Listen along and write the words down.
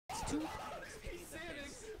too. He's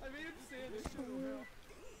standing. I made him standing.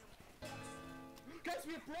 Guys,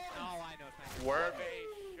 we have bronze. Oh, I know. It's Were they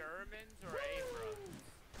Shermans or Abrams?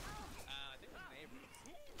 I think it was Abrams.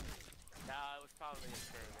 No, it was probably a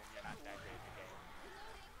Sherman. You're not that great at the game.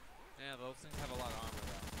 Yeah, those things have a lot of armor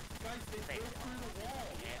though. Guys, they broke through the wall.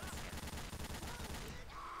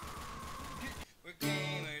 We're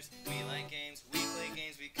gamers, we like games, we play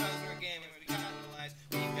games because we're gamers, we got lives,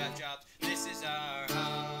 we've got jobs, this is our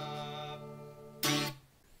hobby.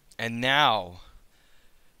 And now,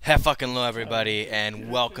 fucking hello everybody, and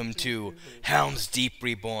welcome to Helms Deep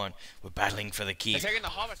Reborn. We're battling for the key. They're taking the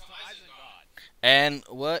Hobbit to Isengard. And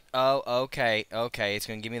what? Oh, okay, it's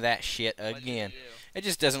gonna give me that shit again. It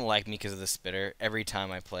just doesn't like me because of the spitter. Every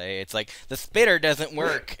time I play, it's like, the spitter doesn't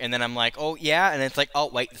work. And then I'm like, oh, yeah. And it's like, oh,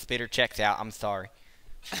 wait, the spitter checks out. I'm sorry.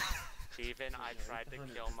 Steven, I tried to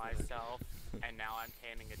kill myself, and now I'm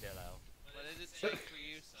tanning a dillo. What does it take for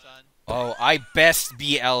you, son? Oh, I best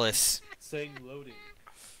be Ellis. Saying loading.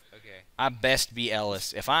 Okay. I best be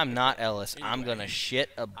Ellis. If I'm not Ellis, I'm gonna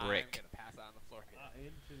shit a brick. I'm gonna pass out on the floor.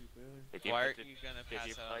 Why are you gonna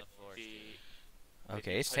pass out on the floor?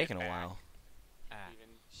 Okay, it's taking a while.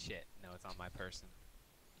 Shit. No, it's on my person.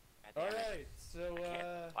 Alright, so,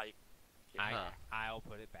 I'll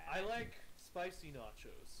put it back. I like spicy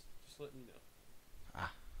nachos. Just letting you know.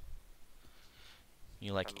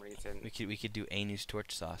 You like? For some reason. We could do Anu's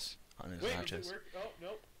torch sauce on his Wait, nachos. does it work? Oh,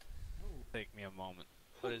 nope. Take me a moment.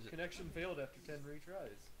 What is it? Connection failed after 10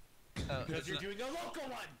 retries. Oh, Because you're doing a local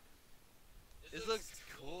one! This looks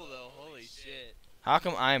cool though. Holy shit. How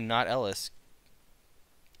come I am not Ellis?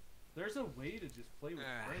 There's a way to just play with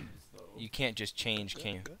friends, though. You can't just change,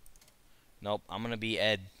 can you? Nope, I'm gonna be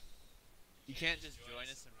Ed. You can't just join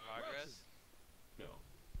us in progress? No.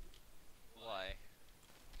 Why?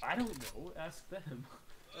 I don't know. Ask them.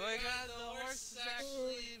 Oh my god, the horse is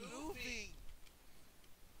actually moving!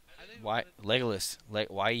 Why, Legolas?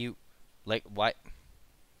 Why you, why?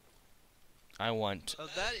 I want. Oh,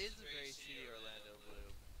 that is a very shitty Orlando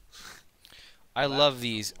blue. I love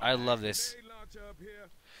these. I love this.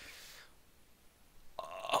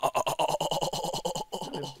 I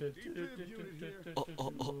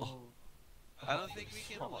don't think we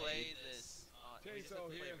can play this. We just have to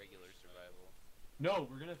play regular survival. No,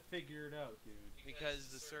 we're gonna figure it out, dude. Because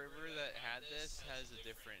the server that had this has a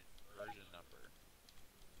different version number.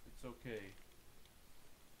 It's okay.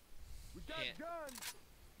 We got guns!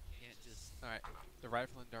 Can't just... Alright, the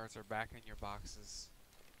rifle and darts are back in your boxes.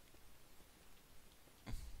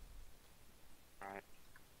 Alright.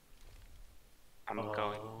 I'm going to,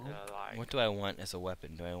 like... What do I want as a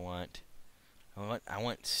weapon? Do I want? I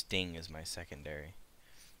want Sting as my secondary,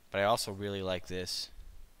 but I also really like this.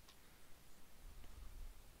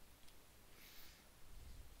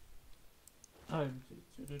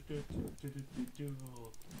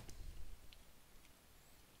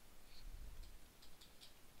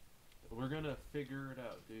 We're gonna figure it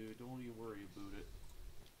out, dude. Don't you worry about it.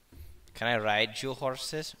 Can I ride your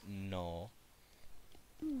horses? No.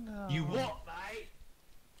 No. You what, mate?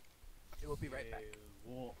 It will be right back.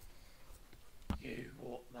 You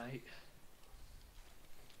what, mate?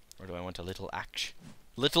 Or do I want a little axe?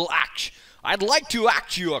 Little axe! I'd like to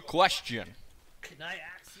ask you a question. Can I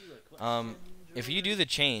ask you a question? If you do the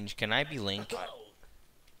change, can I be Link?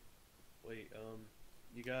 Wait,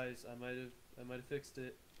 you guys, I might have fixed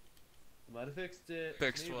it.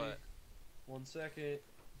 Fixed Maybe. what? 1 second.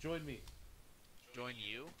 Join me. Join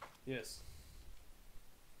you? Yes.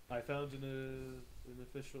 I found an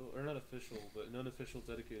official, or not official, but an unofficial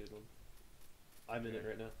dedicated one. I'm in it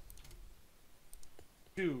right now.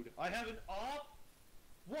 Dude, I have an op?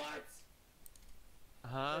 What?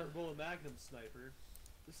 Well, a Magnum sniper.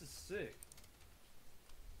 This is sick.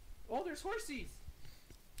 Oh, there's horsies!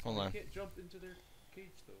 Hold on. I can't jump into their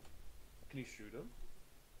cage, though. Can you shoot them?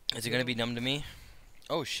 Is it gonna be numb to me?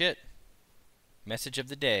 Oh shit. Message of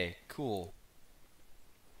the day. Cool.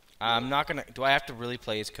 I'm not gonna. Do I have to really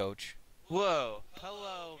play as coach? Whoa.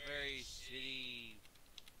 Hello, very shitty.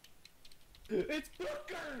 It's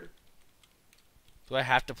Booker! Do I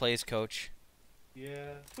have to play as coach?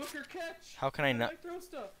 Yeah. Booker, catch! How can I not? I throw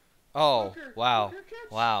stuff. Oh, Booker, wow. Booker,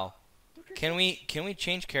 catch! Wow. Booker, Can catch! we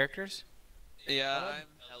change characters? Yeah, I'm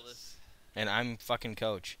Ellis. And I'm fucking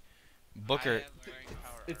coach. Booker. I am wearing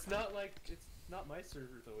power It's armor. not like, it's not my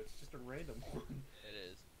server though, it's just a random one. It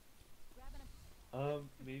is.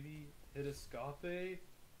 Maybe hit escape?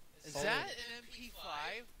 Is that an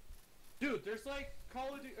MP5? Dude, there's like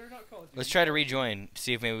Call of Duty, or not Call of Duty. Let's try to rejoin.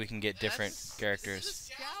 See if maybe we can get different This characters. is a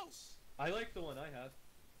scout. I like the one I have.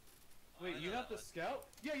 Wait, I you know have that the scout?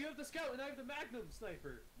 Yeah, you have the scout and I have the Magnum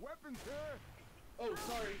sniper. Weapons, sir. Oh,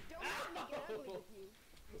 sorry. Don't let me get ugly Ow! with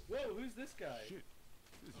you. Whoa, who's this guy?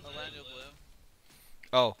 Orlando Bloom.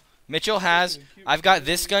 Oh, Mitchell has. I've got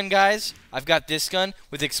this gun, guys. I've got this gun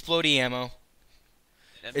with explodey ammo.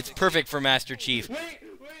 It's perfect for Master Chief. Wait,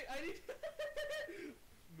 I need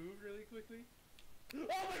move really quickly. Oh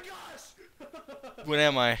my gosh! What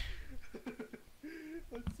am I?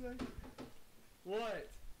 One sec. What?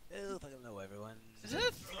 Hello, everyone. Is that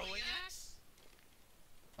a throwing axe?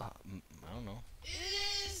 I don't know. It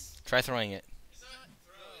is. Try throwing it. It's not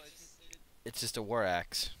throw. It's just a war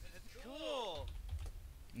axe. It's cool.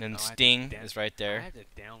 And then Oh, I have to Sting down- is right I there. have to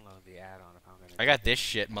download the add-on if I'm gonna. I got this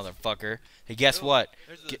shit, motherfucker. Hey, guess Oh, what?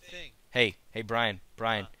 There's the Get- thing. Hey, Brian,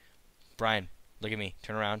 look at me.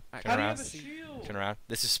 Turn around. I- Turn How do you around. have a shield? Turn around.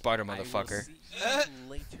 This is Sparta, I will motherfucker. see you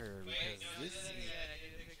later because this is.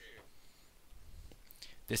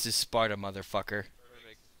 This is Sparta, motherfucker.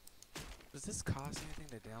 Perfect. Does this cost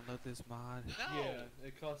anything to download this mod? No. Yeah,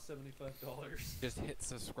 it costs $75. Just hit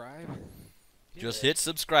subscribe. Just hit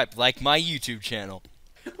subscribe, like my YouTube channel.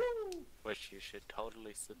 Which you should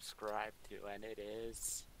totally subscribe to, and it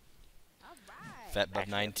is. Alright.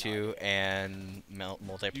 FatBub92 and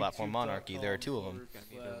Multi-Platform Monarchy. There are two of them. Gonna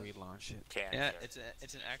need to relaunch it. Cancer. Yeah,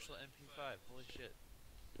 it's an actual MP5. Holy shit.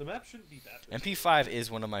 The map shouldn't be that big. MP5 is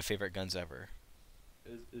one of my favorite guns ever.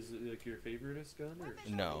 Is it like your favoriteest gun or?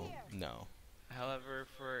 No. However,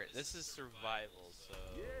 this is survival, so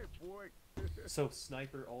So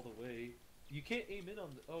sniper all the way. You can't aim in on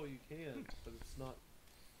the. Oh, you can, but it's not.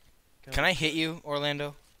 Can I hit you,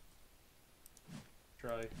 Orlando?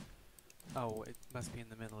 Try. Oh, it must be in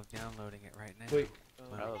the middle of downloading it right now. Wait.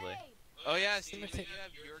 probably. Hey, Oh yeah, Steven, take- you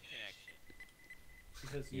have your connection.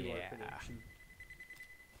 Because you Yeah. are connection.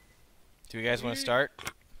 Do you guys want to start?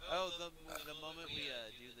 Oh, the moment we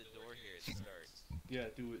do the door here, it starts. Yeah,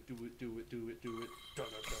 do it. Dun, dun, dun, dun,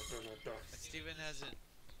 dun, dun. Steven hasn't.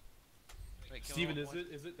 Wait, can Steven, we-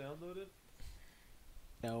 is it downloaded?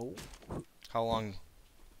 No. How long?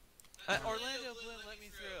 Orlando Bloom, let me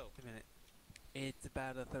through. Wait a minute. It's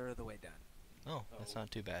about a third of the way done. Oh, that's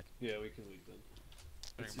not too bad. Yeah, we can leave then.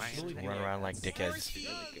 It's My really internet Run around like is dickheads.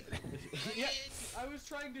 really good. Yeah, I was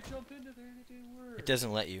trying to jump into there and it didn't work. It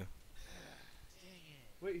doesn't let you.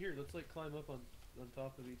 Wait here, let's like climb up on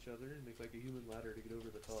top of each other and make like a human ladder to get over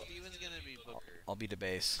the top. Steven's gonna be Booker. I'll be the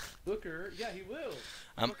base. Booker, yeah, he will.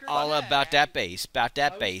 I'm Booker, all yeah. about that bass. About I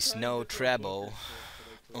that was bass. trying No to throw treble. Booker stuff,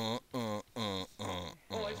 but I couldn't.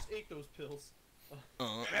 Oh, I just ate those pills.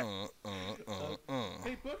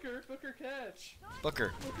 Hey, Booker, catch.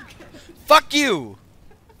 Booker. Booker, catch. Fuck you!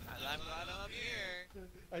 I'm glad I'm up here.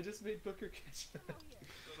 I just made Booker catch.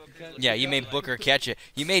 Booker's Yeah, looking you made like- Booker catch it.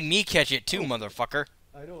 You made me catch it too, motherfucker.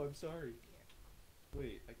 I know, I'm sorry.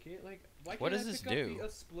 Wait, I can't like. Why What can't does I this pick up do? the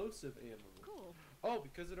explosive ammo? cool. Oh,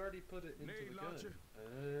 because it already put it into the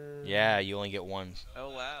gun. Yeah, you only get one. Oh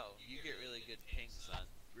wow, you get really good ping, son.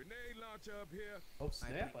 Oh I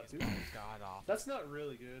snap! I think do. it's god awful. That's not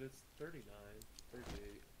really good. It's 39,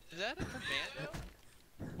 38. Is that a commando?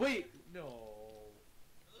 Wait, no,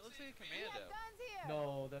 It looks like a We have commando. guns here.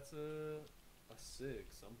 no, that's a SIG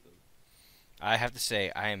something. I have to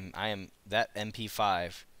say, I am that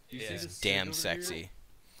MP5 You see Yeah. the is SIG damn over sexy. here?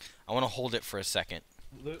 I want to hold it for a second.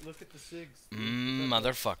 Look at the SIGs.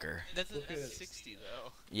 Motherfucker. That's an Look at it. S60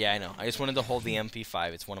 though. Yeah, I know. I just wanted to hold the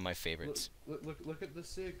MP5. It's one of my favorites. Look at the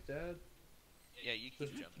SIG, Dad. Yeah, you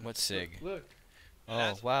keep jumping. What SIG? Look. Oh,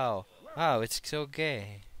 That's- wow. Wow, it's so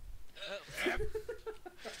gay.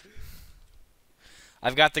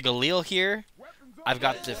 I've got the Galil here. I've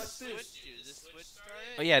got the... What's Switch, this? dude. This switch started.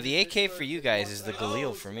 Oh, yeah, the AK for you guys is the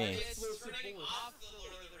Galil for me. It's Explosive turning bullets. off the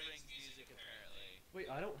Lord of the Rings music apparently. Wait,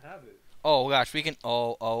 I don't have it. Oh, gosh, we can...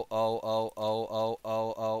 Oh.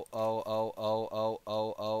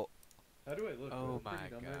 How do I look? Oh I'm pretty my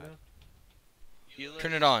dumb God. Right now. You look,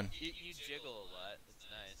 Turn it on. You jiggle a lot.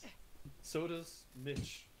 That's nice. So does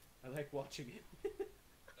Mitch. I like watching it.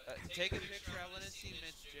 Take a picture. I want to see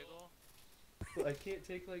Mitch jiggle. But I can't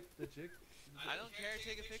take like the jig. I don't care.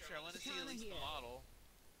 Take a picture. I want to see at least the model.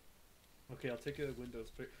 Okay, I'll take a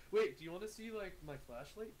Windows pic. Wait, do you want to see like my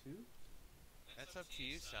flashlight too? That's up to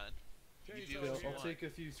you, son. You do Yeah, what you I'll want. take a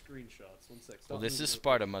few screenshots. One sec. Well, Stop this moving is real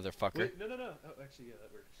Sparta, quick. motherfucker. Wait, no. Oh, actually, yeah,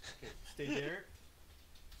 that works. Okay, stay there.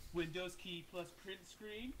 Windows key plus print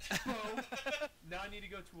screen. Oh, now I need to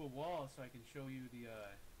go to a wall so I can show you the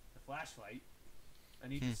flashlight. I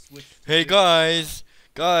need to switch. To Hey, guys.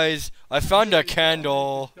 Guys, I found a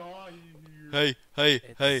candle. Hey,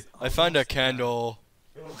 It's I found a almost done. candle.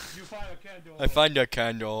 Oh, you find a candle. I found a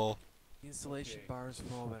candle. The installation Okay. bar is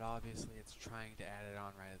full, but obviously it's trying to add it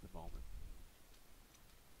on right at the moment.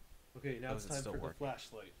 Okay, now Does it's it time still for work? the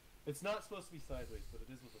flashlight. It's not supposed to be sideways, but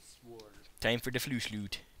it is with a sword. Time for the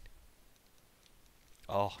Flusloot.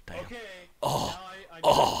 Oh, damn. Okay. Oh. Now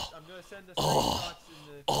Oh. I'm gonna send the Oh.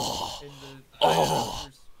 screenshots in the Oh. Oh.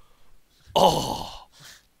 Oh.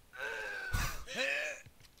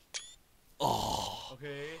 Oh.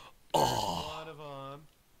 Okay. Oh. There's one of them.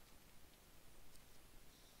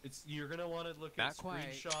 You're gonna want to look Not at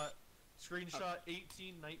quite. screenshot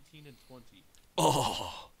 18, 19, and 20.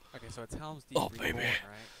 Oh. Okay, so it's Helms Deep Oh, Reborn, baby. right?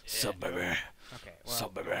 Sup, baby. Okay, well,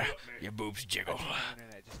 Sup, baby. Your boobs jiggle. I think the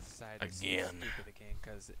internet just decided it's Again. stupid again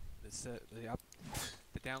because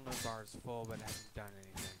the download bar is full, but it hasn't done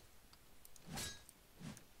anything.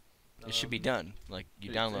 It should be done. Like,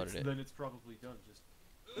 you downloaded it. Then it's probably done. Just.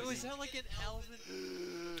 Ooh, is that like an Alvin?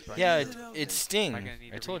 Yeah, it Sting. Am I gonna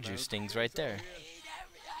need I to told you, reload? Sting's right there.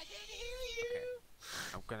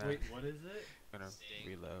 I'm gonna, Wait, what is it? gonna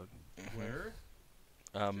reload. Where?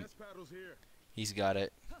 He's got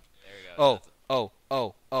it. There we go.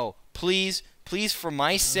 Oh. Please, for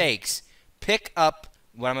my sakes, pick up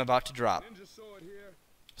what I'm about to drop.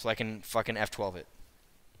 So I can fucking F12 it.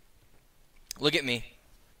 Look at me.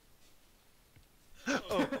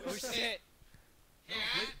 Oh shit!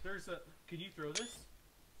 Wait, there's a. Can you throw this?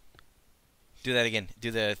 Do that again.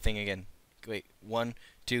 Do the thing again. Wait, 1,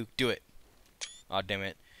 2, do it. Oh, damn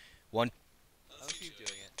it. 1. I'll keep doing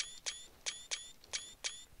it.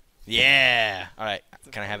 Yeah. All right.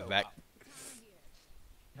 Can I have it back?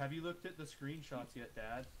 Have you looked at the screenshots yet,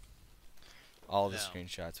 Dad? All the No.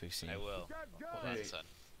 screenshots we've seen. I will. Hold on, Hey. son.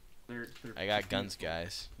 They're I got guns,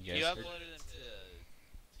 guys. You You guys. uploaded them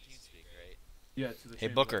to TeamSpeak, right? Yeah, to the Hey,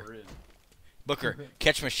 channel Booker. that we're in. Booker,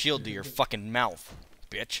 catch my shield to your fucking mouth,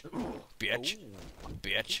 bitch. Bitch.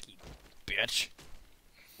 Bitch. Bitch.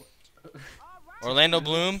 Orlando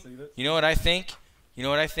Bloom, See that? you know what I think? You know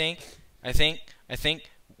what I think? I think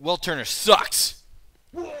Will Turner sucks.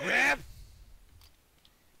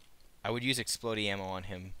 I would use explodey ammo on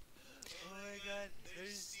him. Oh my god,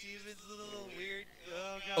 there's Steven's little weird.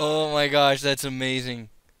 Oh god. Oh my gosh, that's amazing.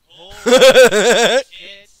 Holy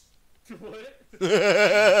shit. What?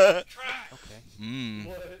 Mmm. Okay.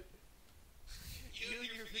 What? You and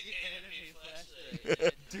your big anime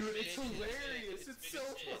flashlight. Dude, it's hilarious. It's so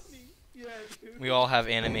funny. Yeah, dude. We all have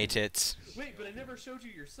anime tits. Wait, but I never showed you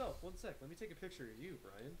yourself. One sec. Let me take a picture of you,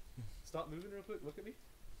 Brian. Stop moving real quick. Look at me.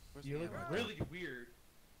 Where's You the look ammo? really weird.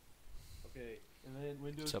 Okay, and then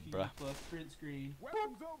Windows What's up, key bruh? plus print screen.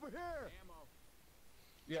 Weapons over here!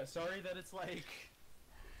 Yeah, sorry that it's like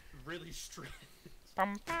really straight.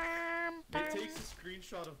 It takes a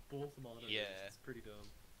screenshot of both monitors. Yeah. It's pretty dumb.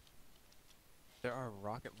 There are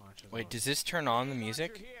rocket launchers. Wait, on. does this turn on the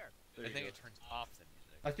music? There I you think go. it turns off the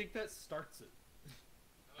music. I think that starts it.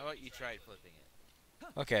 How about you try flipping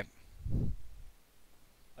it? Okay.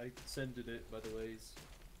 I sended it, by the ways.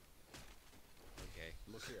 Okay.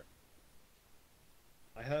 Look here.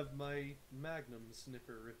 I have my Magnum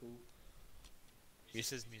sniffer rifle. He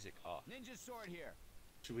says music off. Ninja sword here.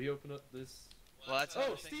 Should we open up this? Well, that's Oh,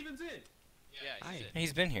 another thing. Steven's in! Yeah, Hi. he's in.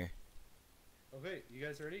 He's been here. Okay, you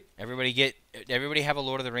guys ready? Everybody have a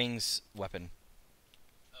Lord of the Rings weapon.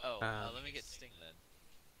 Oh, Um, let me get Sting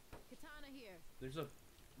then. Katana here.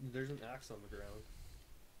 There's an axe on the ground.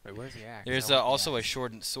 Wait, where's the axe? There's I want the also a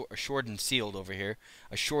axe. short and sealed over here.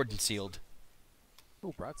 A short and sealed.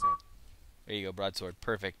 Ooh, broadsword. There you go, broadsword.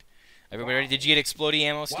 Perfect. Everybody ready? Did you get explodey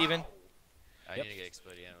ammo, Steven? I Yep. need to get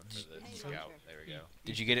exploding ammo for the Hey, scout. Roger. There we go.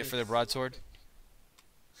 Did you get it for the broadsword?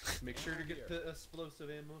 Make sure to get the explosive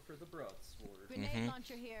ammo for the broadsword. Grenade Mhm.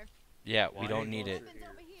 launcher here. Yeah, we Why don't ain't need it. Weapons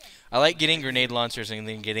over here. I like getting grenade launchers and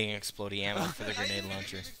then getting explodey ammo for the grenade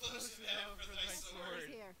launcher. Weapons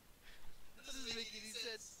here. That doesn't make any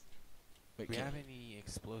sense. Wait, Do we can- have any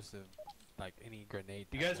explosive, like any grenade?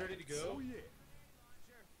 You type guys ready to weapons? go? Oh yeah.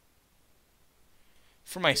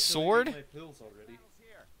 for my Okay, so I sword? ate my pills already.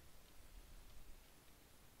 Here.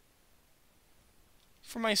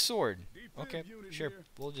 For my sword. Defense Okay, unit sure. here.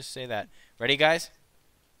 We'll just say that. Ready, guys?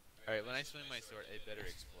 Alright, when I swing my sword, it better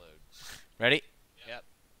explode. Ready? Yep.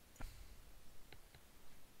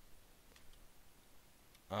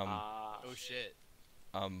 Oh shit.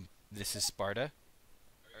 This is Sparta.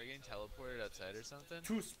 Are we getting teleported outside or something?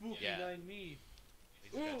 Too spooky, Yeah. nine me. We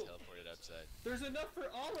just got Ooh. teleported outside. There's enough for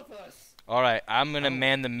all of us. All right, I'm gonna Oh.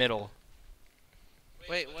 man the middle.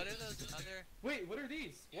 Wait, what are those other? Wait, what are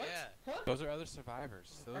these? What? Yeah. Huh? Those are other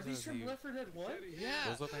survivors. Those Are these from the, Left 4 Dead 1? Yeah.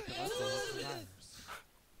 Those look like the Left 4 Dead survivors.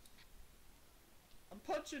 I'm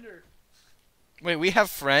punching her. Wait, we have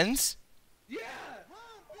friends? Yeah.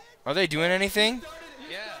 Are they doing anything? Started it.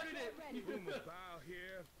 He Yeah. started it. Boom bow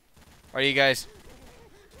here. Are you guys?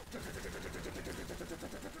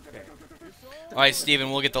 All right, Steven,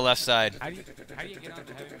 we'll get the left side. How do you get on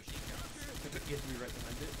the heavy machine gun? You have to be right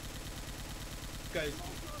behind it. Guys,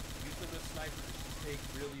 use them as snipers to take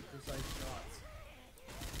really precise shots.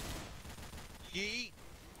 Yeet.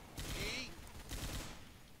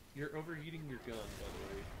 You're overheating your gun, by the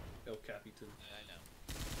way, El Capitan. I know.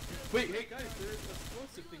 Wait, hey guys, there's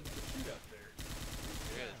explosive things to shoot out there.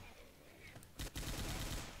 Good.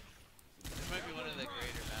 This might be one of the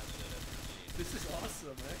greater maps that I've ever seen. This is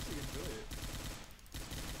awesome. I actually enjoy it.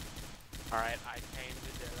 Alright, I tamed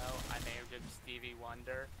the Dillo. I named him Stevie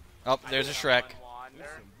Wonder. Oh, there's a Shrek.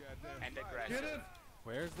 Wander and Get aggressive. him!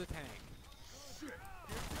 Where's the tank?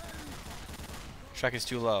 Shrek is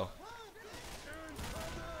too low.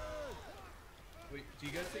 Wait, do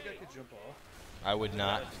you guys think I could jump off? I would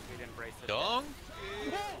not. We'd embrace it. Dong?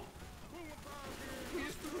 He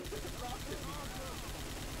just threw a rock at me.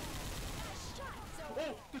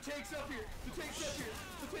 Oh, the tank's up here! The tank's up here!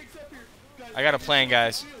 The tank's up here! Guys, I got a plan,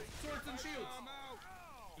 guys. Swords and shields!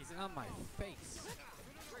 He's on my face.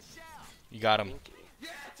 You got him. Yeah,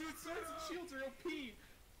 dude, swords and shields are OP!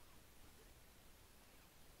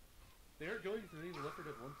 They aren't going for any Left 4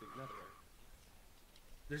 Dead 1 thing, now they are.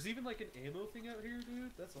 There's even like an ammo thing out here,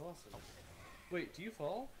 dude. That's awesome. Wait, do you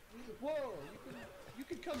fall? Whoa, you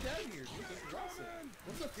can come down here, dude. This is awesome.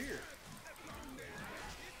 What's up here?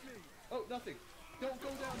 Oh, nothing. Don't go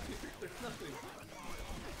down here. There's nothing.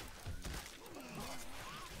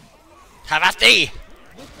 Havasti!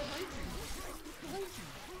 Look behind you. Look behind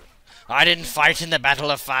you. I didn't fight in the Battle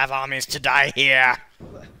of Five Armies to die here.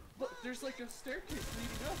 Look, there's like a staircase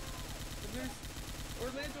leading up. And there's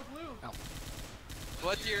Orlando Bloom. Oh.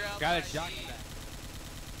 What's your outline? Got a jockey back.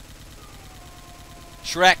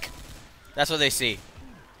 Shrek. That's what they see.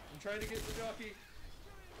 I'm trying to get the jockey.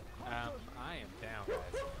 I am down,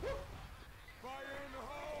 guys.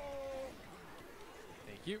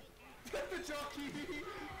 Thank you. the jockey! He's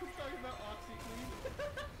talking about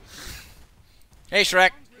OxyClean. Hey,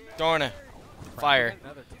 Shrek. Throwing a fire.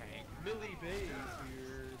 Another tank. Millie Bay's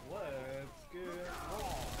here. Let's get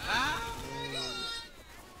on. Ah!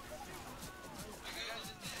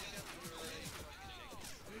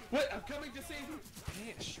 What? I'm coming to save you.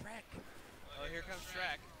 Man, Shrek. Oh, here comes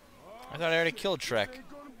Shrek. I thought I already killed Shrek.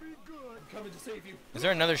 I'm coming to save you. Is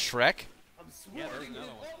there another Shrek? I'm Yeah, there's swarming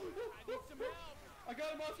another it. one. Oh, I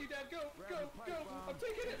got him off you, Dad. Go, go, go. I'm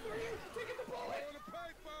taking it for you. I'm taking the bullet.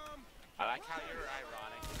 I like how you're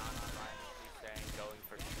ironic, not ironically saying going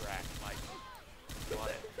for Shrek. Like,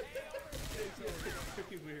 what? It's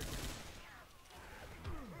pretty weird.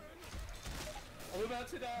 I'm about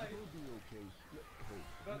to die.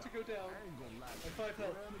 About to go down. I'm 5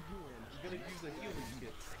 health. I'm gonna use a healing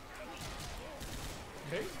kit.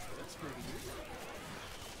 Hey, that's pretty good.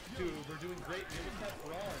 Dude, we're doing great. We almost have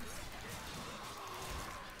bronze.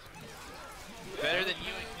 Better than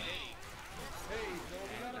you and me. Hey, no,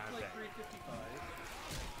 we got up to like 355.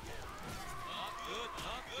 Not good,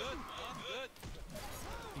 not good, not good.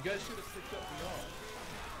 You guys should have sticked up beyond.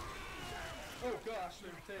 Oh gosh,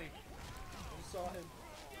 there's a tank. You saw him.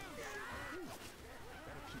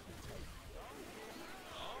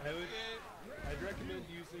 I'd recommend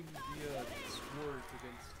using the swords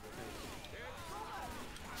against the tank.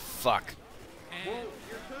 Fuck. Whoa,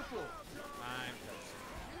 you're purple. I'm toast.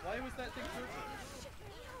 Why was that thing purple?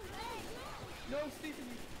 No, Stephen,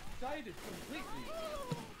 you died it completely.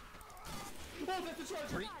 Oh, that's a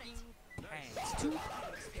charger. Freaking tanks. Two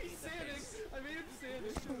He's sanding. I made him sand.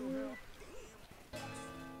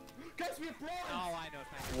 Guys, we have bronze. Oh, I know.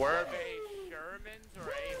 Thank you. Were they Shermans or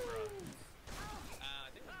Abrams? I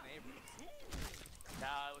think it was Abrams.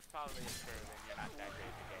 No, it was probably a Sherman. You're not that great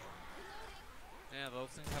at the game. Yeah, those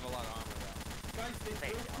things have a lot of armor though. Guys, they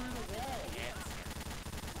broke through the wall. Yes.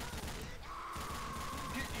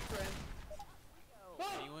 Get you, friend.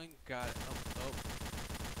 Anyone got it? Oh.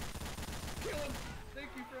 Kill him. Thank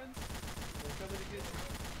you, friend. I'm coming to get you.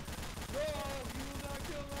 No, you will not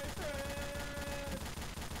kill my friend.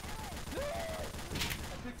 No!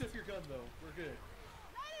 I picked up your gun, though. We're good.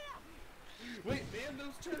 Wait, man,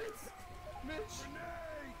 those turrets. Mitch.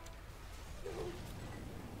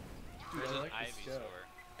 Dude, There's I an like Ivy this scout. sword.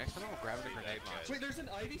 Next time I'll grab it a grenade launcher. Wait, there's an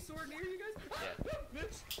Ivy sword near you guys? Yeah.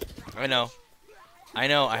 Mitch. I know. I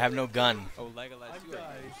know. I have no gun. Oh, Legolas, I'm you are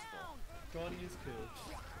died. useful. Johnny is killed.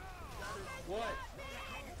 What?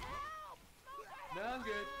 No, I'm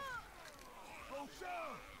good.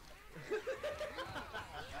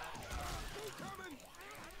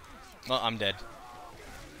 Well, I'm dead.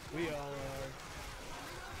 We all are.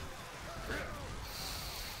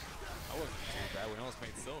 I wasn't too bad. We almost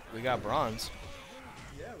made silver. We got bronze.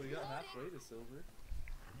 Yeah, we got halfway to silver.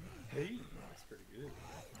 Hey, that's pretty good.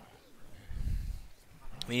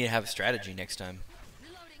 We need to have a strategy next time.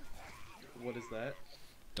 What is that?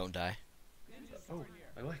 Don't die. Oh,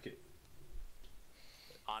 I like it.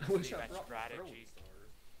 Honestly, wish I that brought my throwing strategy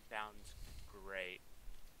stars. sounds great.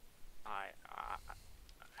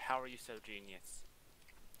 How are you so genius?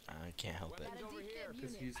 I can't help it. Got a deep dip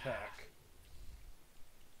Because unit. he's hack.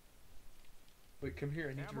 Wait, come here.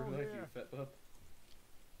 I need to Ammo revive you, here. fat bub.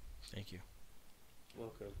 Thank you.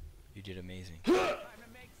 Welcome. You did amazing. I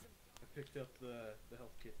picked up the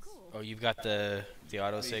health kits. Cool. Oh, you've got the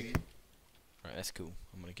auto sig. Maybe. Alright, that's cool.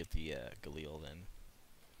 I'm gonna get the Galil then.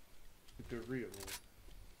 The real.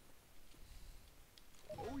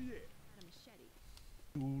 Oh yeah. Got a machete.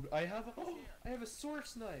 Dude, I have a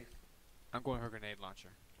source knife. I'm going for a grenade launcher.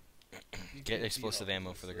 You Get can't explosive beat ammo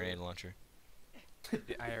Helms, for the so- grenade launcher.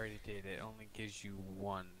 I already did. It only gives you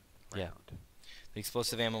one Yeah. round. The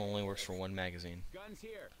explosive ammo only works for one magazine. Guns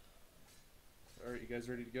here. Alright, you guys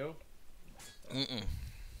ready to go? Mm-mm.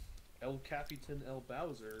 El Capitan El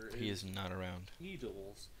Bowser He is not around.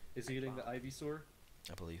 Needles. Is he getting the Ivysaur?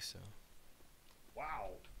 I believe so. Wow.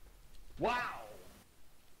 Wow!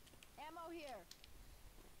 Ammo here.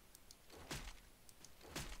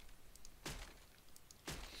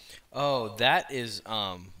 Oh, that is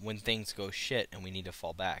when things go shit and we need to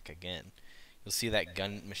fall back again. You'll see that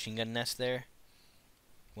machine gun nest there.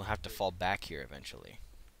 We'll have to fall back here eventually.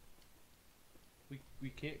 We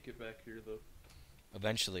can't get back here though.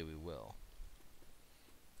 Eventually we will.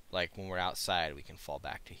 Like when we're outside, we can fall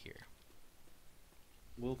back to here.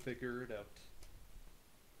 We'll figure it out.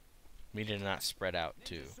 We need to not spread out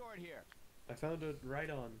too. Ninja sword here. I found a right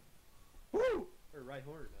on. Woo! Or right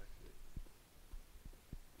horn actually.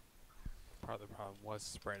 Part of the problem was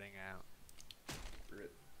spreading out.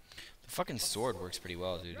 Rip. The fucking sword works pretty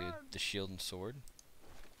well, dude. The shield and sword.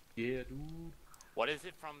 Yeah, dude. What is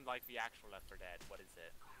it from like the actual Left 4 Dead? What is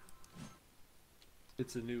it?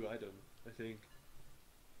 It's a new item, I think.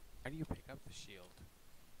 How do you pick up the shield?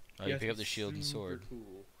 Oh, you Yeah, pick up it's the shield and super sword.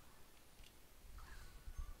 Cool.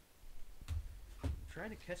 I'm trying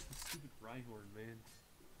to catch the stupid Rhyhorn, man.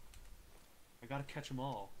 I gotta catch them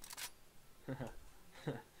all.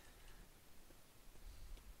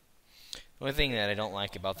 The only thing that I don't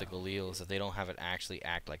like about the Galil is that they don't have it actually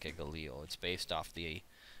act like a Galil. It's based off the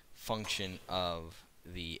function of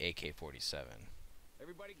the AK-47.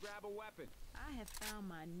 Everybody grab a weapon. I have found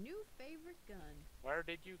my new favorite gun. Where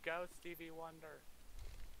did you go, Stevie Wonder?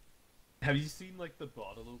 Have you seen like the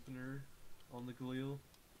bottle opener on the Galil?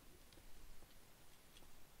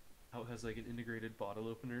 How it has like an integrated bottle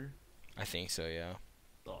opener? I think so, yeah.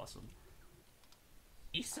 It's awesome.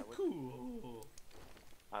 It's I would- cool.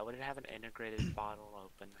 Why would it have an integrated bottle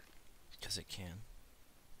opener? Because it can.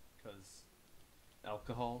 Cause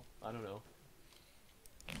alcohol? I don't know.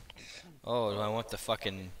 Oh, do I want the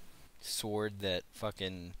fucking sword that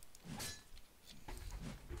fucking...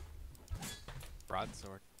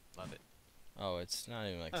 Broadsword. Love it. Oh, it's not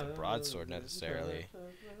even like the broadsword necessarily.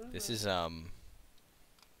 This is,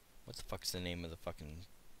 what the fuck's the name of the fucking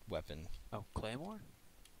weapon? Oh, Claymore?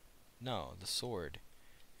 No, the sword.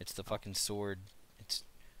 It's the fucking sword. It's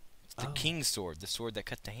the king's sword, the sword that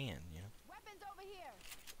cut the hand, you know? Weapons over here.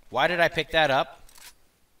 Why did I pick that up?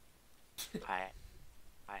 I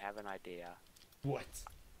have an idea. What?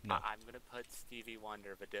 No. I'm gonna put Stevie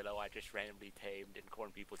Wonder, Vadillo I just randomly tamed in Corn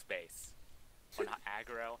People's base. On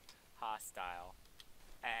aggro, hostile,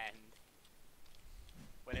 and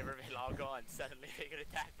whenever they log on, suddenly they get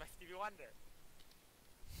attacked by Stevie Wonder.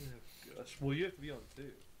 Oh gosh. Well, you have to be on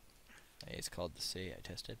too. Hey, it's called to say I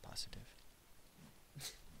tested positive.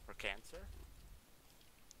 For cancer?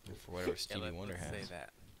 Or for whatever Stevie let's Wonder say has. that.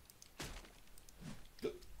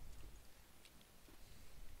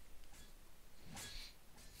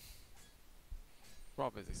 We're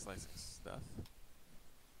all busy slicing stuff.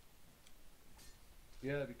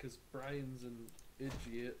 Yeah, because Bryan's an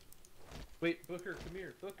idiot. Wait, Booker, come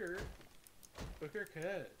here. Booker! Booker,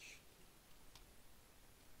 catch!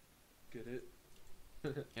 Get it?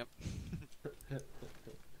 Yep.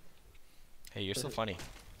 Hey, you're so funny.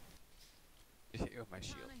 Hit you with my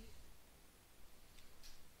shield. Katana here.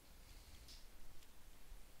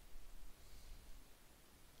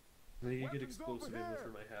 I need to get Weapons explosive over ammo here. for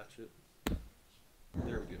my hatchet.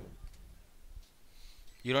 There we go.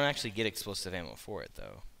 You don't actually get explosive ammo for it,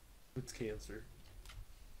 though. It's cancer.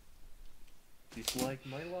 It's like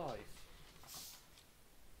my life.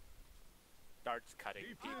 Starts cutting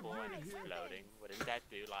Keep people it and moving here. exploding. Wouldn't that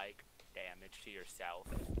do, like, damage to yourself?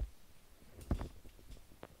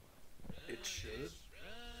 It should.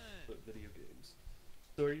 But video games.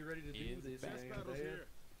 So are you ready to He do is this, back. man? Battles here.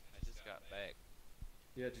 I just got back.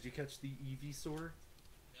 Yeah, did you catch the Eevee sword?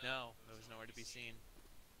 No, there was nowhere to be seen.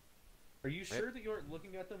 Are you sure that you aren't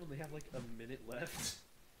looking at them when they have like a minute left?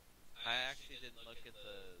 I actually didn't look at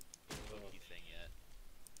the cookie thing yet.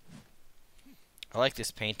 I like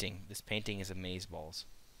this painting. This painting is amazeballs.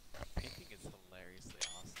 Painting is hilariously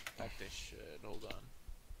awesome. In fact, they should. Hold on.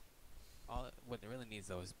 What it really needs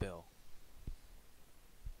though is Bill.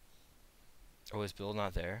 Oh, is Bill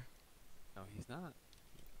not there? No, he's not.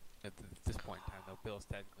 At this point in time, though, Bill's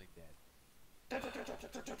technically dead.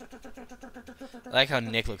 I like how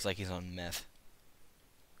Nick looks like he's on meth.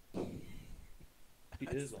 He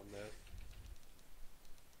is on that.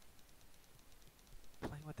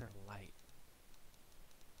 Playing with their light.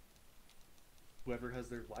 Whoever has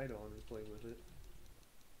their light on is playing with it.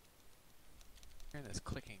 Hearing this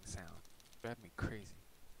clicking sound, driving me crazy.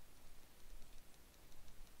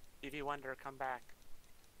 TV Wonder, come back.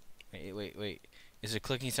 Wait. Is it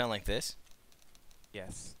clicking sound like this?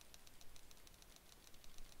 Yes.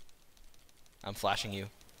 I'm flashing you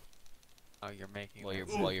Oh, you're making. while your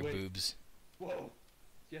that- Ooh, wait. boobs. Whoa.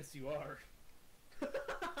 Yes, you are.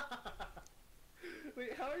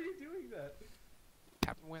 Wait, how are you doing that?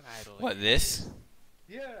 Captain went idle. What, this?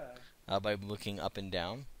 Yeah. By looking up and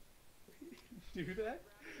down? Do that?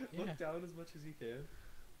 Yeah. Look down as much as you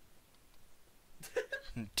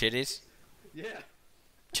can. Titties? Yeah.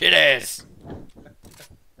 Titties!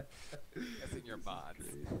 That's in your mods.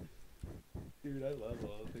 Dude, I love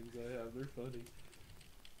all the things I have. They're funny.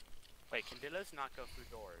 Wait, can Dillos not go through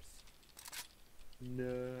doors?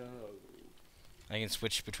 No. I can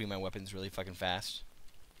switch between my weapons really fucking fast.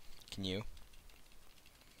 Can you? You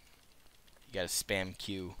gotta spam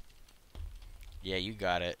Q. Yeah, you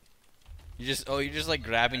got it. You're just like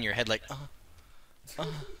grabbing your head like,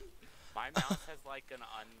 My mouse has like an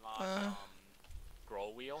unlocked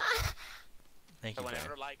scroll wheel. Thank So you,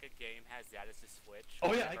 whenever Bryan. like a game has that as a switch.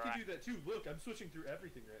 Oh yeah, I whenever can do that too. Look, I'm switching through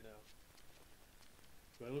everything right now.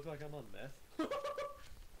 Do I look like I'm on meth?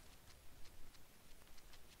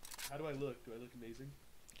 How do I look? Do I look amazing?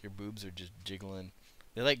 Your boobs are just jiggling.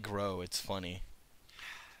 They like grow, it's funny.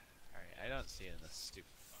 Alright, I don't see it in this stupid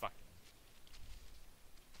fucking.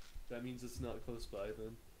 That means it's not close by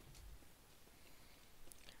then.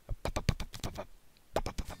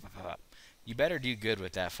 You better do good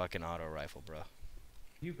with that fucking auto rifle, bro.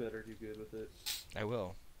 You better do good with it, I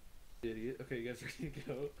will. idiot. Okay, you guys ready to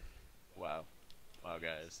go? Wow. Wow,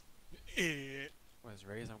 guys. Well, as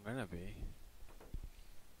raised I'm gonna be.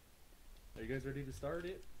 Are you guys ready to start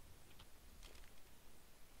it?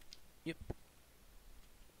 Yep.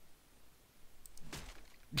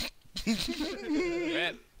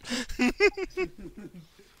 Red.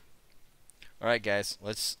 Alright guys,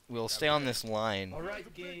 we'll stay on this line.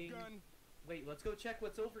 Alright, gang. Wait, let's go check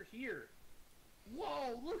what's over here.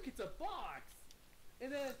 Whoa, look, it's a box!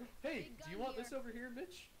 And then, hey, Big do you gun want here. this over here,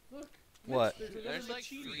 Mitch? Look. What? Mitch, there's There's another like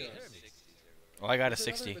machine 3 gun. Oh, I got a There's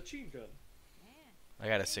 60. another machine gun. Man, I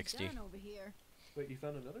got a big 60. gun over here. Wait, you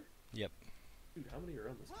found another? Yep. Dude, how many are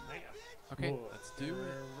on this map? Okay, Whoa. let's do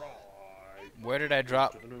it. Right. Where did I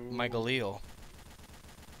drop my Galil?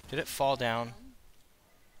 Did it fall down? Gun.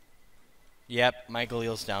 Yep, my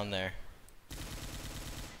Galil's down there.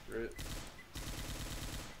 Right.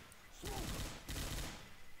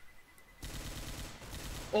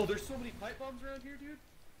 Oh, there's so many pipe bombs around here, dude.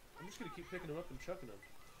 I'm just gonna keep picking them up and chucking them.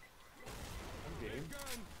 I'm game.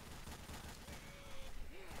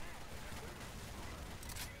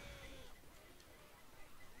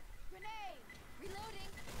 Grenade!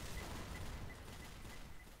 Reloading!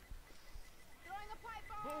 Throwing a pipe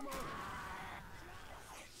bomb!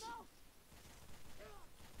 No!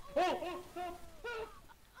 Oh, oh, oh, oh.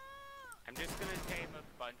 I'm just gonna tame a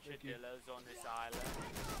bunch of Dillos on this island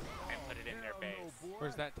and put it in their base.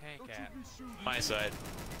 Where's that tank at? My side.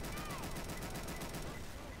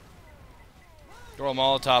 Throw a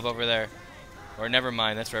Molotov over there. Or never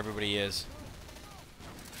mind, that's where everybody is.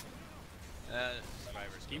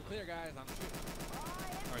 Survivors. Keep clear, guys. I'm shooting.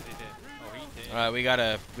 Or they did. Oh, he did. Alright,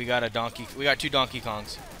 we got a donkey. We got 2 Donkey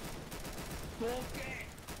Kongs. Hey,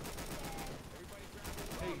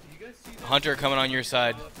 do you guys see that? Hunter coming on your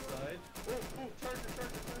side. Left side? Oh, oh, charger.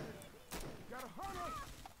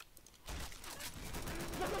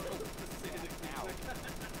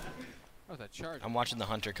 Oh, that charge. I'm watching the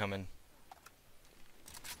Hunter coming.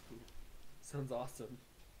 Sounds awesome.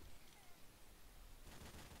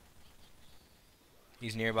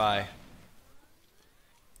 He's nearby.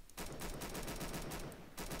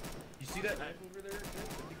 You see that knife over there? Guys? I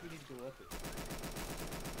think we need to go up it.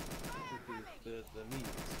 With the meat, you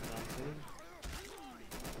know what I'm saying?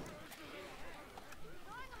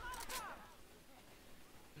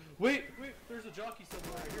 Wait, there's a jockey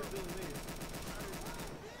somewhere. I hear Bill Mays.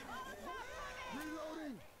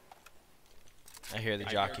 I hear the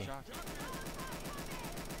jockey.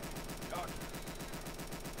 Oh,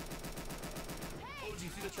 do you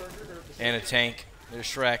see the charger? Or the And a tank. There's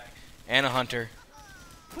Shrek. And a hunter.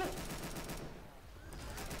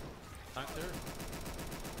 Hunter.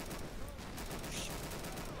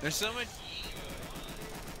 There's so much.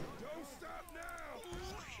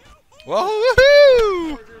 Whoa,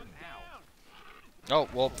 woohoo! Oh,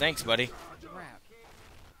 well, thanks, buddy. Crap.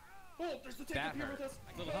 Oh, there's the tank That up here hurt. with us.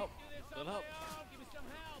 Little help. Little help.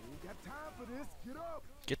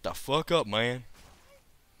 Get the fuck up, man.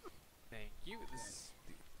 Thank you. This is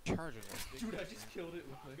the charger. Dude, I just killed it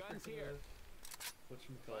with my Guns freaking, here.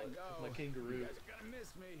 whatchamacallit, with my kangaroo. You guys are gonna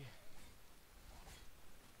miss me.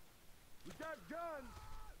 We got guns.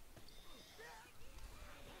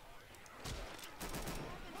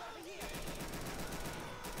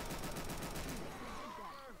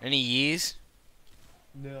 Any yees?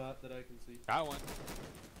 Not that I can see. Got one.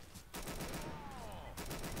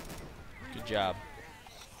 Good job.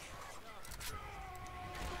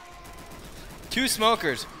 2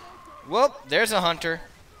 smokers. Whoop, there's a hunter.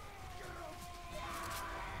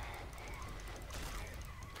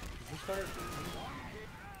 Is this part?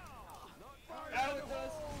 Ow, it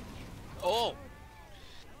does! Oh.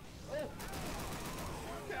 Oh!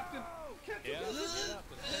 Captain! Captain! Yeah.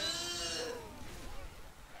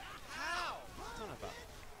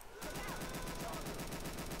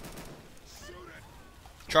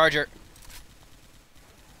 Charger.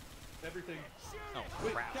 Everything. Oh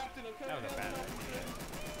Wait, crap. Captain, I'm coming. That was a bad idea.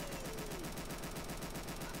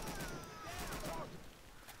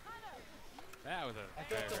 That was a I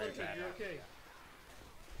very, got the very hunter, bad you're idea. okay.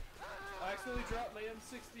 I accidentally dropped my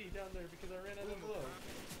M60 down there because I ran out of blow.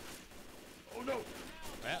 Oh no!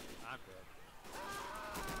 Well, I'm dead.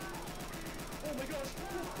 Oh my gosh!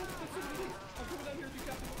 I'm coming down here with you,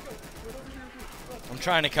 Captain, let's go! Right over here with you. I'm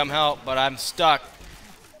trying to come help, but I'm stuck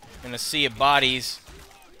in a sea of bodies.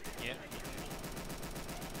 Yeah.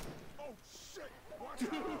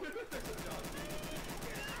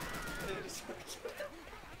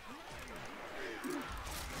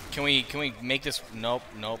 Can we make this? Nope,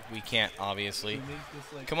 we can't, obviously. Make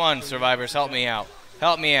this, like, Come on, survivors, help me out.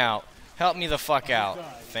 Help me out. Help me the fuck out.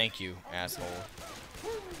 Thank you, asshole.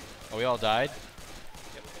 Oh, we all died?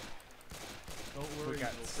 Don't worry, We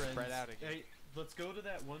got little friends. spread out again. Hey, let's go to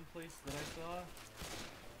that one place that I saw.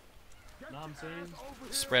 Know what I'm saying?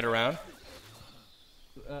 Spread around.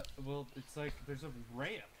 Well, it's like there's a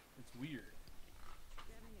ramp. It's weird.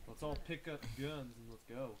 Let's all pick up guns and let's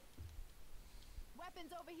go.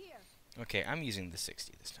 Weapons over here. Okay, I'm using the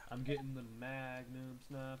 60 this time. I'm getting the Magnum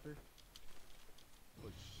sniper.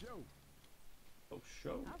 For show. Oh,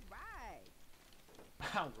 show. All right.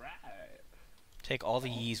 All right. Take all the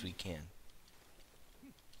yees we can.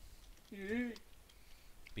 Yeah.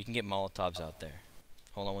 We can get Molotovs out there.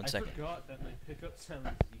 Hold on one second. I forgot that my pickup sounds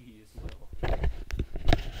Z as well.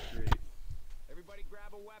 Great. Everybody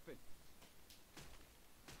grab a weapon.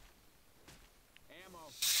 Ammo.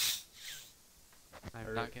 I'm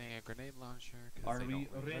Alright. not getting a grenade launcher. 'Cause Are they we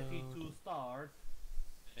don't ready reload. to start?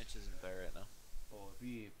 Finch isn't there right now. Oh,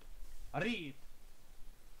 reap. Reap!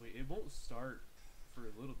 Wait, it won't start for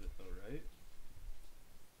a little bit though, right?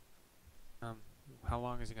 How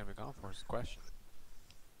long is he gonna be gone for? Is the question.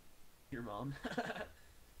 Your mom?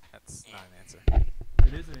 That's not an answer.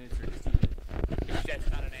 It is an answer, Steven. That's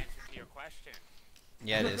not an answer to your question.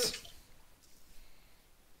 Yeah, it is.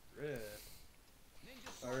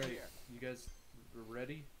 Alright, you guys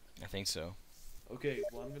ready? I think so. Okay,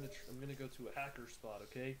 well I'm gonna go to a hacker spot,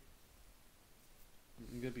 okay?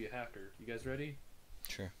 I'm gonna be a hacker. You guys ready?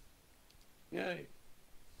 Sure. Yay!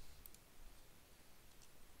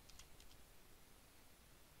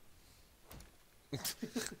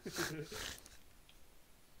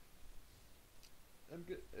 I'm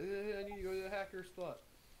good. I need to go to the hacker spot.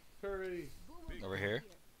 Hurry! Over here?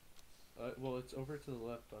 Well, it's over to the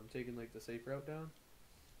left. I'm taking like the safe route down.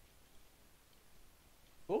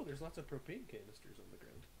 Oh, there's lots of propane canisters on the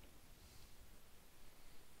ground.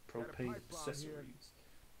 Propane accessories.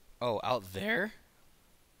 Oh, out there?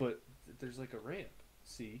 But there's like a ramp.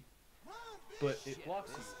 See? But it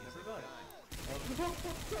blocks you every time.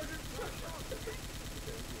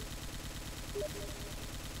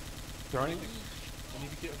 Joining. I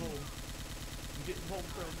need to get home. I'm getting home,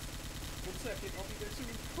 friends. 1 second, I'll be there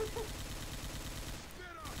soon.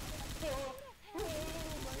 Oh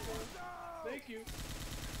my god. Thank you.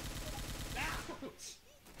 Ouch!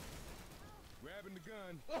 Grabbing the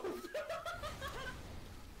gun.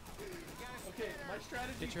 Okay, my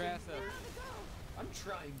strategy. Get your ass up. I'm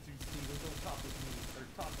trying to see. Don't talk with me or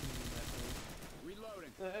talk to me in that way.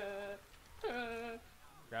 Reloading.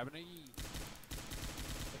 Grabbing a yee.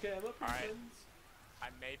 Okay, I'm up here, Alright. friends. I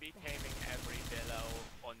may be taming every Dillo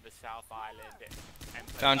on the South Island and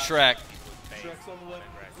Found putting Shrek. people's base Shrek's on the left.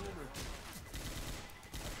 aggressive. Boomer.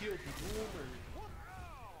 I killed the boomer.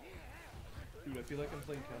 Dude, I feel like I'm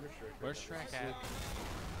playing Counter Strike. Where's Shrek at?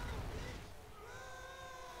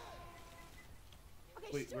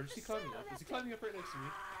 Wait, where's he climbing up? Is he climbing up right next to me?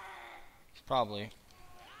 Probably.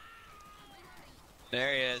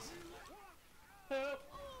 There he is. Help!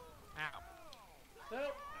 Ow.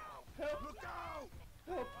 Help! Help! Look out!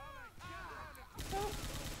 Help! Help!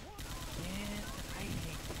 Man, I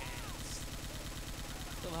hate cats.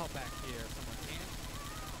 Still help back here if someone can.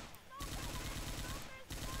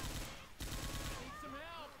 Need some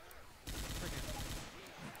help! Friggin'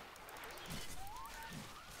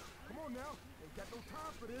 Come on now. Ain't got no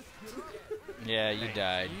time for this. Get up. Yeah, you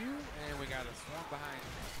died. you, and we got a swarm behind me.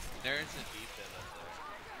 There's a deep in up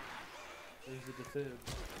There's the defib.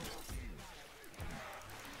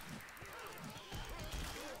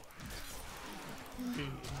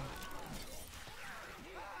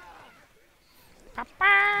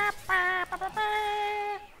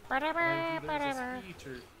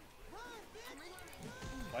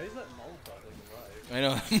 Why is that Molotov like alive? I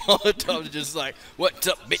know, Molotov's just like, what's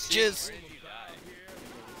up, bitches? there. Where did you die?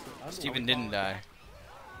 I'm Steven Molotov. didn't die.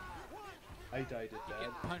 I died at You that.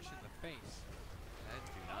 get punched in the face. I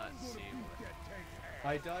do not see what.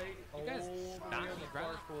 I died all guys the way knocked on me the right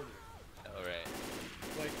far off. corner. Alright.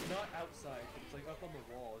 Like, not outside, but it's like up on the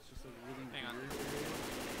wall. It's just a really Hang on. weird area.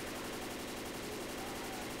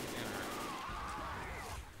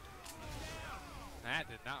 That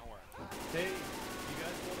did not work. Hey, you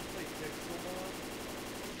guys want to play Pixelmon?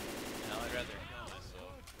 No, I'd rather kill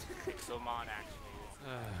myself. Pixelmon actually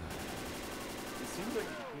It seems like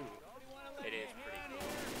it's cool. it is pretty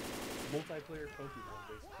cool. Multiplayer Pokemon,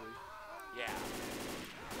 basically. Yeah.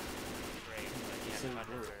 Great, but yeah, So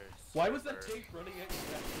Predators. weird. Why was that super- tank running at you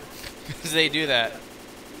that quick? Because they do that.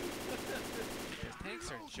 Because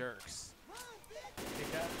tanks are jerks. Hey,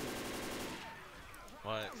 Captain,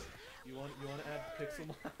 What? you want to add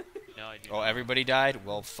Pixelmon? No, I do Oh, not. everybody died?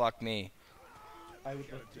 Well, fuck me. I would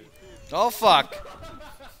love to. Oh, fuck.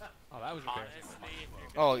 Oh, that was embarrassing. Honestly, if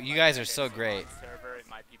you're Oh, gonna you play guys a are so Pixelmon great. Server, it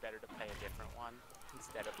might be better to play a different one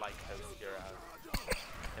instead of like host your own,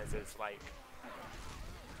 because it's like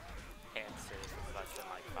answers with less than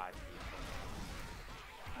like 5 people.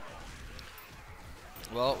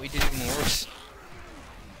 Well, we did even worse.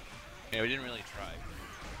 Yeah, we didn't really try.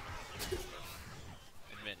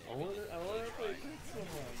 Admit I it. want to play Pixelmon,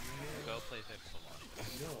 man. Go play Pixelmon.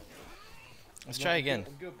 No. Let's try again.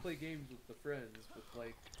 I'm gonna play games with the friends, but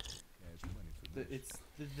like, There's money for this. it's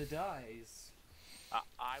the dies.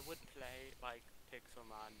 I would play like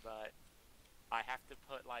Pixelmon, but I have to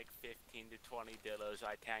put like 15 to 20 dillos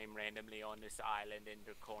I tame randomly on this island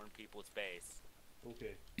into corn people's base.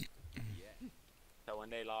 Okay. So when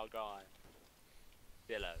they log on,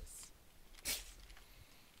 dillos.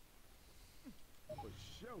 For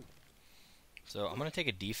sure. So I'm gonna take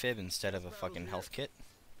a defib instead of a fucking health kit.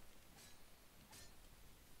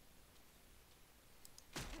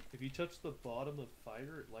 If you touch the bottom of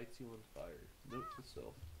fire, it lights you on fire. Note to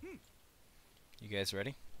self. You guys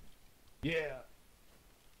ready? Yeah.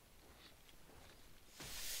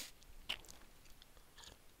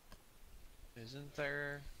 Isn't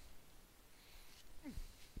there?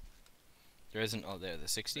 There isn't. Oh, there, the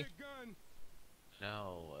 60. Big gun.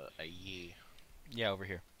 No, a ye. Yeah, over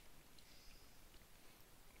here.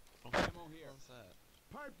 What the hell is that?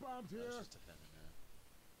 Pipe bombs That's here. just a venom.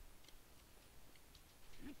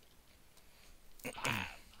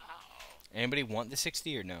 Anybody want the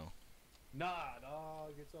 60 or no? Nah,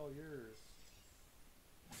 dog. It's all yours.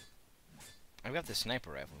 I've got the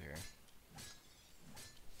sniper rifle here.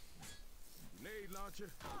 Grenade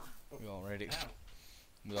launcher. We all ready? Ow.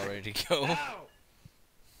 We all ready to go? Ow!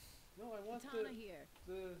 No, I want Katana here.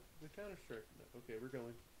 the Counter Strike. No, okay, we're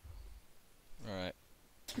going. All right.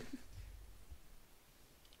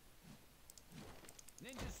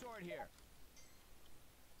 Ninja sword here.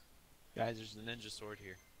 Guys, there's the ninja sword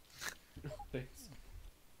here. Thanks.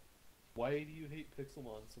 Why do you hate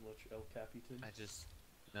Pixelmon so much, El Capitan? I just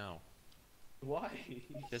no. Why?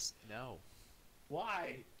 Just no.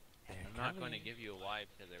 Why? I'm not going to give you a why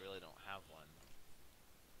because I really don't have one.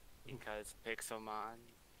 Because Pixelmon,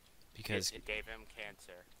 Because it gave him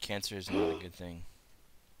cancer. cancer is not a good thing.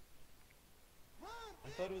 I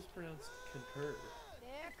thought it was pronounced concur,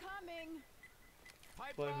 They're coming.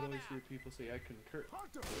 Pipe but I bomb would always out. hear people say I concur.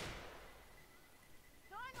 Hunter.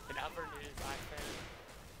 In other news, I found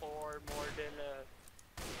 4 more than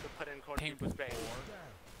to put in corn Tamed people's with base.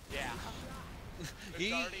 Down. Yeah. He-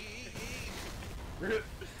 There's already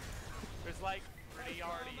There's like 3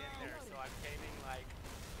 already in there, so I'm aiming like.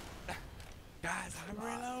 Guys, I'm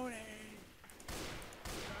reloading.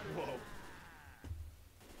 Whoa.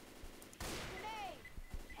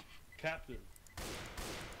 Captain.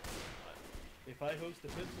 If I host a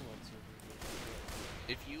pencil on server.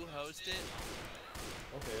 If you host it,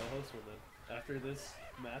 Okay, I'll host one then. After this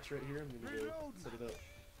match right here, I'm gonna go set it up.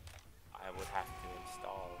 I would have to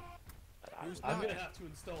install. But I'm gonna have to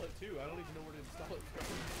install it too. I don't even know where to install it from.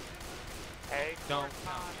 Hey, Don't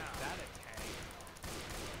Cortana. Is that a tank?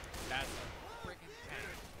 That's a freaking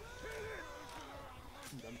tank.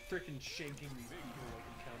 I'm freaking shanking these people like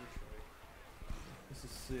in Counter-Strike. This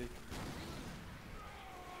is sick.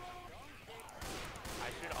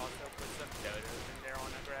 I should also put some dodos in there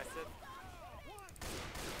on aggressive.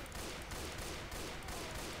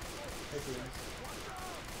 Hey friends.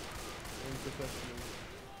 I'm professional.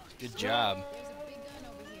 Good job. There's a big gun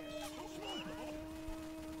over here.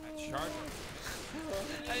 That charger.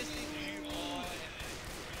 I just need you all.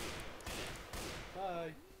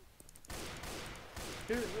 Hi.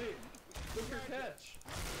 Here, wait. Look your catch.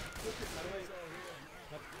 Look your, how do I...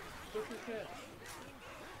 Look your catch.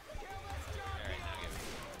 Alright, now give me.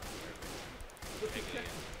 Look your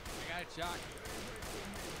catch. I got a jock.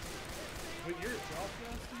 Wait, you're a jock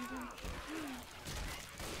now, Steven?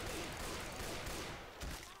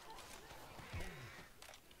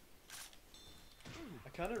 I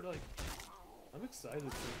kind of like... I'm excited for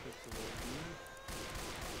Pixel 1, dude.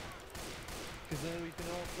 Because then we can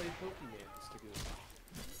all play Pokemans together.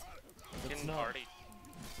 You That's can not already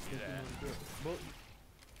do that. Pokemon Go. Well,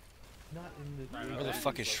 not in the... Where the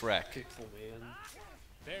fuck is Shrek? Pixel, man.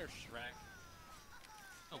 There's Shrek.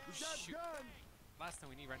 Oh, shoot. Last thing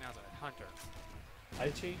we need right now is a hunter. I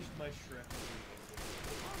changed my Shrek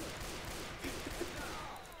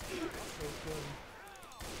to so fun.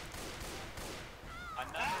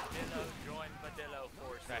 Another Dillo joined Badillo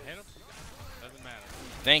force. Did I hit him? Doesn't matter.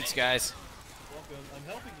 Thanks, guys. Welcome. I'm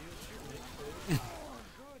helping you. Shoot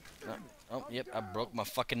me. Oh, yep, I broke my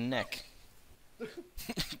fucking neck.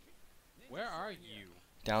 Where are you?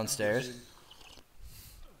 Downstairs.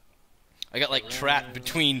 I got like trapped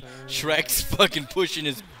between Shrek's fucking pushing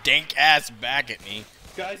his dank ass back at me.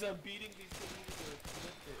 Guys, I'm beating these things to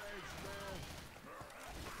lift it.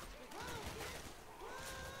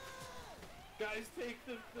 Guys, take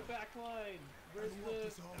the back line. Where's the...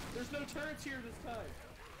 There's no turrets here this time.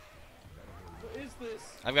 What is this?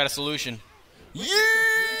 I've got a solution. Yeah! Guys,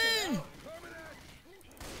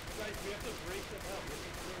 we have to break them out. We have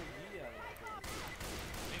to throw me out of it.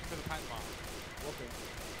 Aim for the pipe bomb. Okay.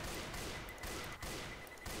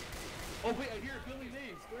 Oh wait, I hear Billy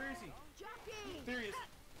Mays. Where is he? There he is.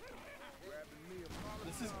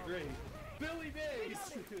 This is great. Billy Mays!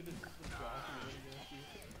 This is the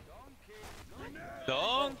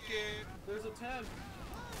Donkey! There's a tab.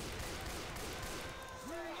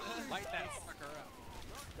 Light that sucker up.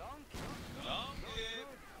 Donkey!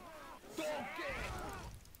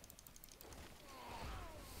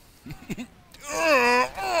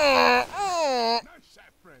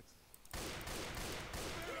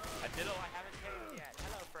 A Dillo I haven't tamed yet.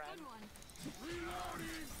 Hello, friend.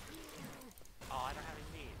 Oh, I don't have any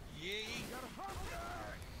meat.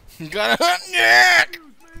 Yeah. Got a hot neck!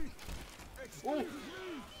 Oh.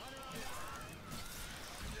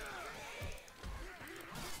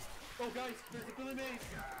 Oh guys, there's a Billy Mays.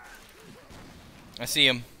 I see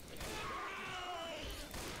him.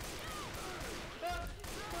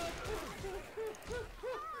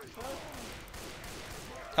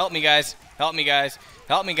 Help me, guys. Help me, guys.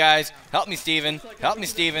 Help me, guys. Help me, Steven. Help me,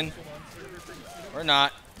 Steven. Or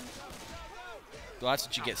not. Well, that's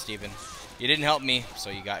what you get, Steven. You didn't help me, so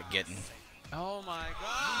you got getting. Oh my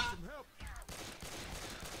god!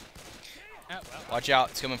 Watch out,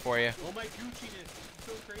 it's coming for you. Oh my Gucci-ness, it's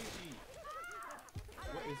so crazy.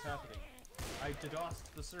 What is happening? I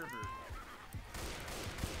DDoSed the server.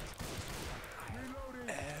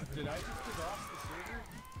 Did I just DDoS the server?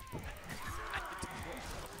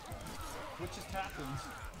 What just happened?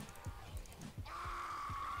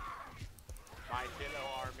 My Dillo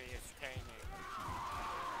army is taming.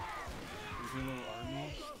 Is your little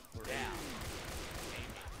army? Or Yeah.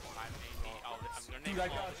 I'm Amy. I'm gonna name Dude, I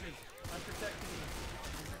all got of you. them. I'm protecting you.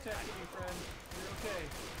 I'm protecting you, friend. You're okay.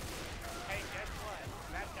 Hey, guess what?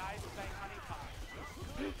 That guy's playing honey pie.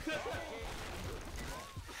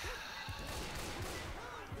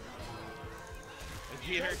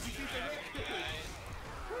 Here.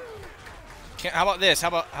 How about this? How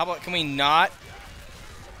about can we not?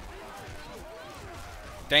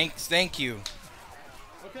 Thank you.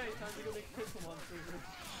 Okay, time to go make Pixelmon server.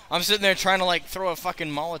 I'm sitting there trying to like throw a fucking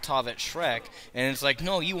Molotov at Shrek, and it's like,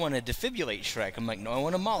 no, you want to defibrillate Shrek. I'm like, no, I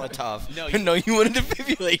want a Molotov. No, No, you want to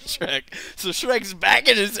defibrillate Shrek. So Shrek's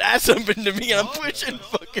backing his ass up into me, and I'm pushing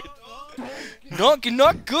fucking.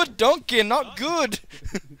 Not good, donkey, not good.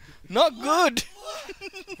 Not good.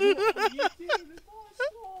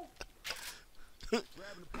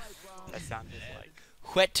 That sounded like.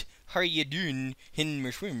 What are you doing in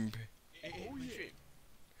my shrimp?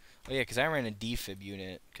 Oh yeah, because I ran a defib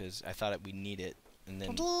unit because I thought we'd need it, and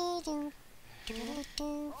then.